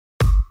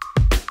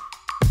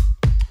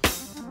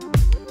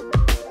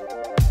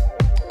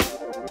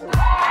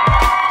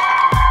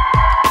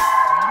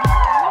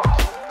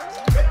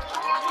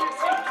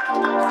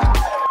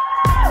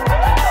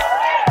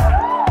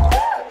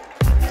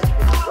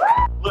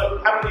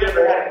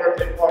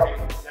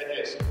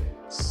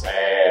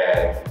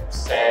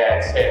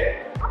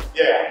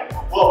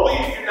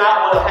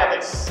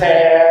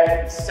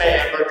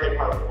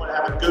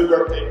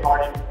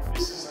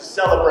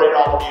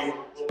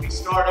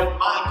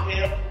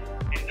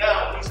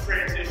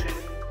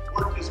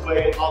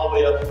way all the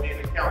way up to being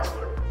a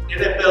counselor.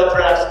 NFL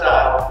draft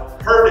style,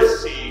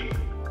 courtesy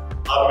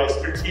of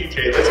Mr.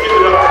 TJ. Let's give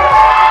it up.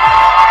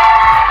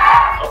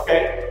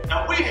 Okay,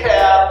 now we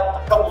have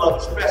a couple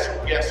of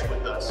special guests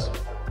with us,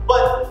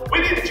 but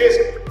we didn't just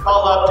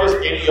call up just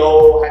any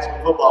old high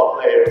school football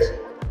players.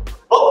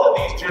 Both of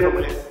these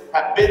gentlemen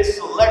have been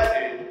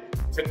selected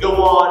to go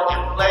on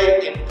and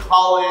play in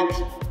college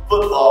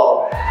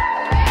football.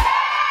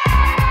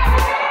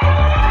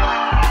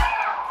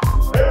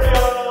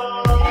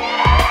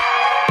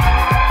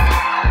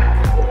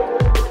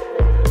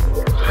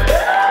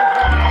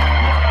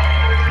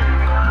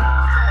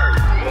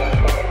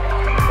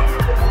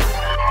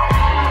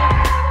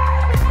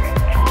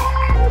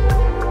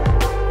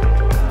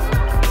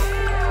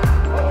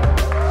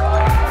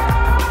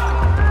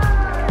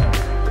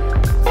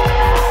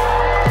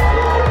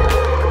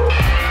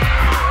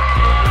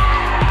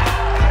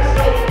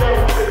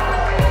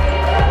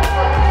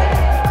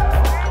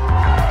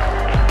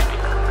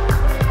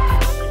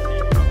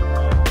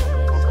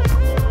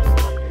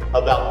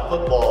 About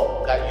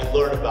football that you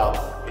learn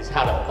about is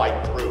how to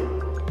fight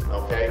through,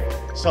 okay?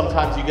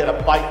 Sometimes you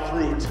gotta fight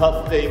through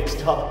tough things,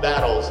 tough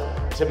battles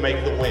to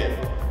make the win.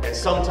 And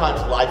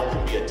sometimes life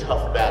can be a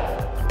tough battle.